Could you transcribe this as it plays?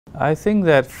I think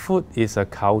that food is a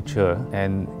culture,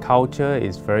 and culture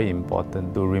is very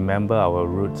important to remember our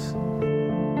roots.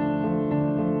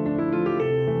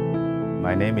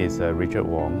 My name is Richard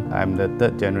Wong. I'm the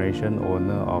third generation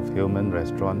owner of Hillman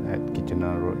Restaurant at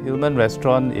Kitchener Road. Hillman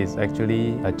Restaurant is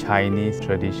actually a Chinese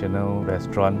traditional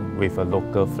restaurant with a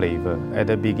local flavor. At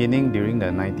the beginning, during the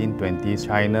 1920s,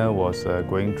 China was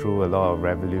going through a lot of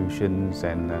revolutions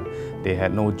and they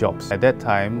had no jobs. At that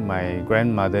time, my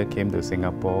grandmother came to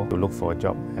Singapore to look for a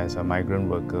job as a migrant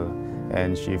worker.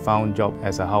 And she found a job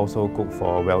as a household cook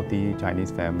for a wealthy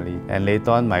Chinese family. And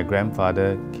later on, my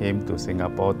grandfather came to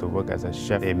Singapore to work as a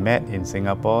chef. They met in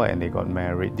Singapore and they got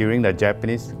married. During the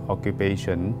Japanese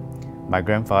occupation, my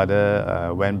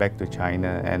grandfather went back to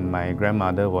China and my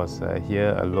grandmother was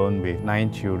here alone with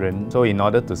 9 children. So in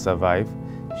order to survive,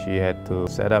 she had to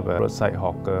set up a roadside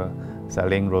hawker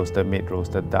selling roasted meat,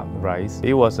 roasted duck, rice.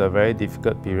 It was a very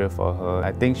difficult period for her.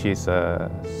 I think she's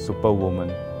a superwoman,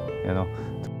 you know.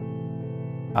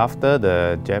 After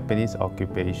the Japanese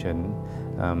occupation,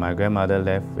 my grandmother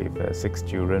left with 6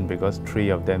 children because 3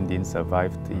 of them didn't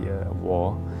survive the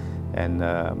war. And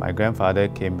my grandfather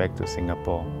came back to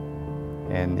Singapore.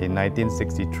 And in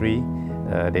 1963,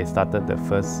 they started the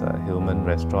first Hillman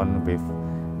restaurant with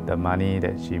the money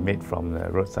that she made from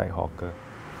the roadside hawker.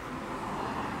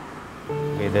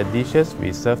 Okay, the dishes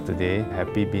we serve today: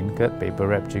 happy bean curd, paper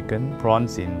wrap chicken,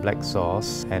 prawns in black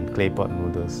sauce, and Claypot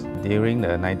noodles. During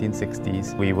the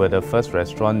 1960s, we were the first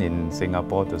restaurant in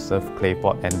Singapore to serve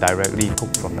Claypot and directly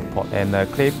cook from the pot. And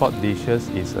Claypot dishes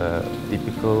is a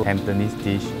typical Cantonese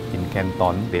dish in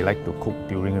Canton. They like to cook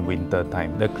during the winter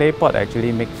time. The Claypot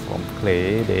actually made from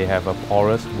clay. They have a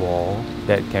porous wall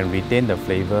that can retain the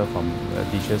flavor from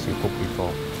dishes you cooked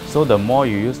before. So the more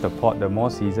you use the pot, the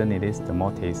more seasoned it is, the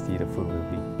more tasty the food will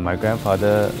be. My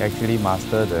grandfather actually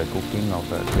mastered the cooking of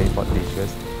Claypot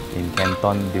dishes in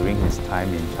Canton during his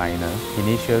time in China.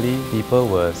 Initially, people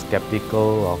were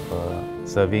skeptical of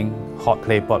serving hot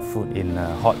Claypot food in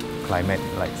a hot climate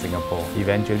like Singapore.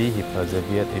 Eventually, he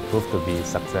persevered. It proved to be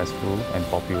successful and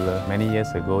popular. Many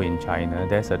years ago in China,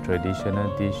 there's a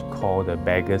traditional dish called the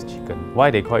beggar's chicken.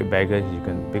 Why they call it beggar's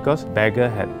chicken? Because beggar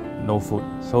had no food,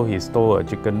 so he stole a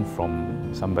chicken from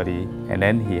somebody and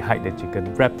then he hid the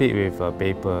chicken, wrapped it with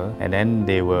paper, and then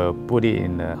they will put it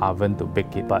in the oven to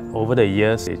bake it. But over the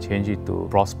years, they changed it to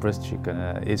prosperous chicken.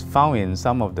 It's found in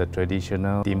some of the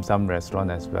traditional dim sum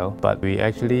restaurants as well, but we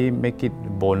actually make it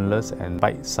boneless and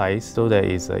bite-sized so that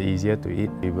it's easier to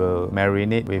eat. We will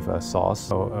marinate with a sauce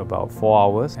for about 4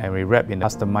 hours and we wrap in a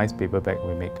customized paper bag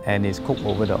we make, and it's cooked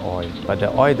over the oil. But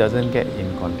the oil doesn't get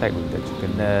in contact with the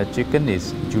chicken. The chicken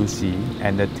is juicy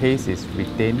and the taste is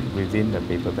retained within the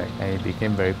paper bag, and it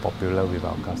became very popular with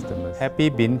our customers. Happy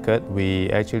bean curd, we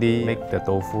actually make the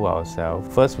tofu ourselves.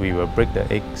 First we will break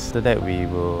the eggs, after that we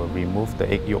will remove the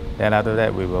egg yolk, then after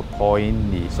that we will pour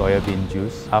in the soya bean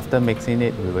juice. After mixing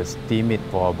it, we will steam it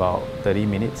for about 30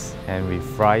 minutes and we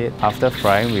fry it. After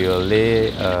frying, we will lay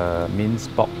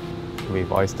minced pork with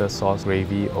oyster sauce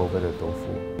gravy over the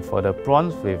tofu. For the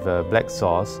prawns with black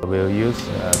sauce, we'll use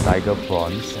tiger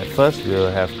prawns. At first,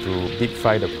 we'll have to deep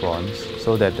fry the prawns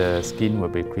so that the skin will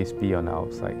be crispy on the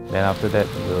outside. Then after that,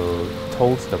 we'll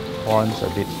toast the prawns a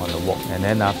bit on the wok. And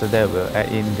then after that, we'll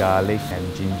add in garlic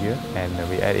and ginger. And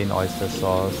we add in oyster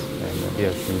sauce and a bit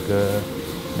of sugar.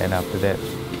 Then after that,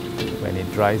 when it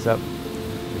dries up,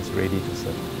 it's ready to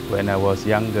serve. When I was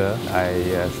younger,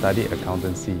 I studied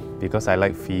accountancy because I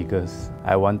like figures.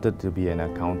 I wanted to be an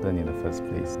accountant in the first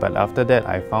place. But after that,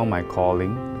 I found my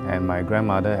calling, and my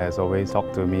grandmother has always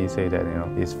talked to me, say that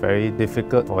it's very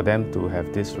difficult for them to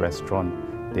have this restaurant.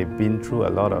 They've been through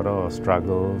a lot of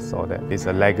struggles, or that it's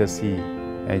a legacy,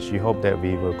 and she hoped that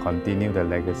we will continue the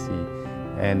legacy.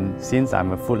 And since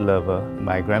I'm a food lover,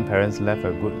 my grandparents left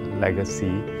a good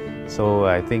legacy. So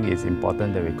I think it's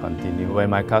important that we continue. When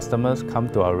my customers come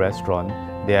to our restaurant,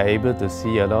 they are able to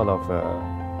see a lot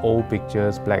of old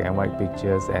pictures, black and white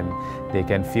pictures, and they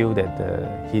can feel that the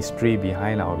history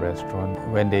behind our restaurant.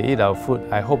 When they eat our food,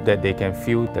 I hope that they can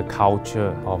feel the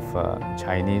culture of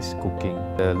Chinese cooking,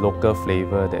 the local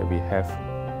flavor that we have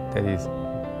that is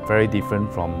very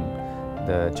different from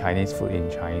the Chinese food in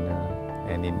China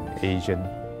and in Asian.